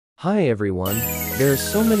Hi everyone, there are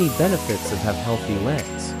so many benefits of have healthy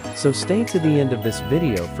legs, so stay to the end of this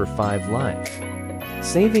video for 5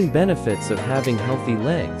 life-saving benefits of having healthy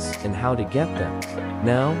legs and how to get them.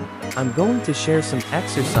 Now, I'm going to share some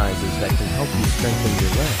exercises that can help you strengthen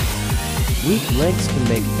your legs. Weak legs can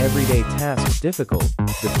make everyday tasks difficult,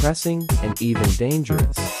 depressing, and even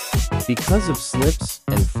dangerous because of slips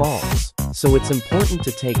and falls, so it's important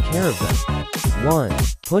to take care of them. 1.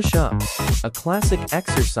 Push-ups, a classic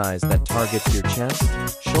exercise that targets your chest,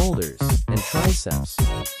 shoulders, and triceps.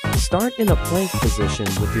 Start in a plank position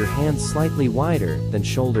with your hands slightly wider than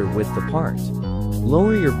shoulder width apart.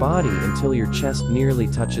 Lower your body until your chest nearly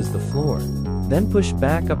touches the floor. Then push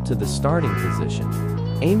back up to the starting position.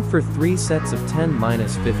 Aim for 3 sets of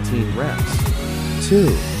 10-15 reps. 2.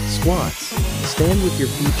 Squats. Stand with your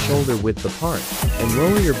feet shoulder width apart, and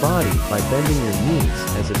lower your body by bending your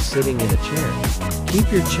knees as if sitting in a chair.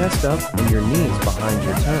 Keep your chest up and your knees behind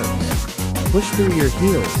your toes. Push through your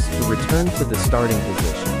heels to return to the starting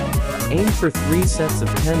position. Aim for 3 sets of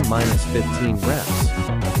 10-15 reps.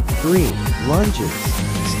 3. Lunges.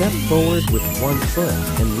 Step forward with one foot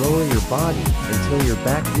and lower your body until your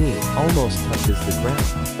back knee almost touches the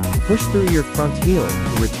ground. Push through your front heel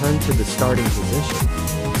to return to the starting position.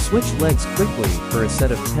 Switch legs quickly for a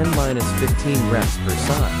set of 10-15 reps per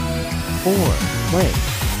side. 4. Plank.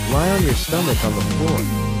 Lie on your stomach on the floor.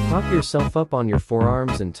 Prop yourself up on your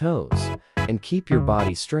forearms and toes, and keep your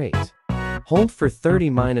body straight. Hold for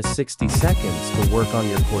 30-60 seconds to work on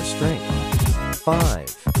your core strength.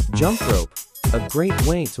 5. Jump rope. A great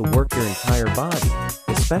way to work your entire body,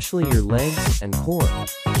 especially your legs and core.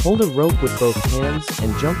 Hold a rope with both hands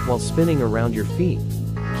and jump while spinning around your feet,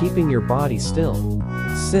 keeping your body still.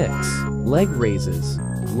 6. Leg raises.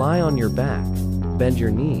 Lie on your back, bend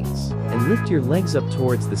your knees, and lift your legs up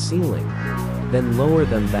towards the ceiling, then lower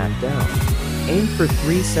them back down. Aim for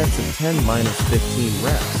 3 sets of 10-15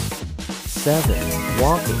 reps. 7.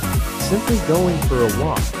 Walking. Simply going for a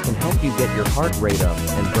walk can help you get your heart rate up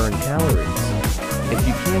and burn calories. If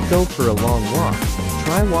you can't go for a long walk,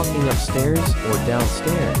 try walking upstairs or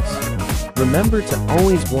downstairs. Remember to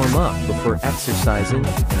always warm up before exercising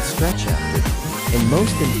and stretch after. And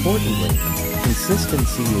most importantly,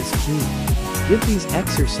 consistency is key. Give these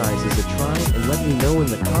exercises a try and let me know in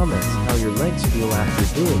the comments how your legs feel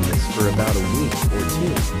after doing this for about a week or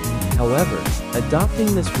 2. However,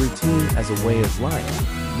 adopting this routine as a way of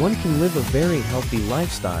life, one can live a very healthy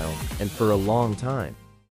lifestyle and for a long time.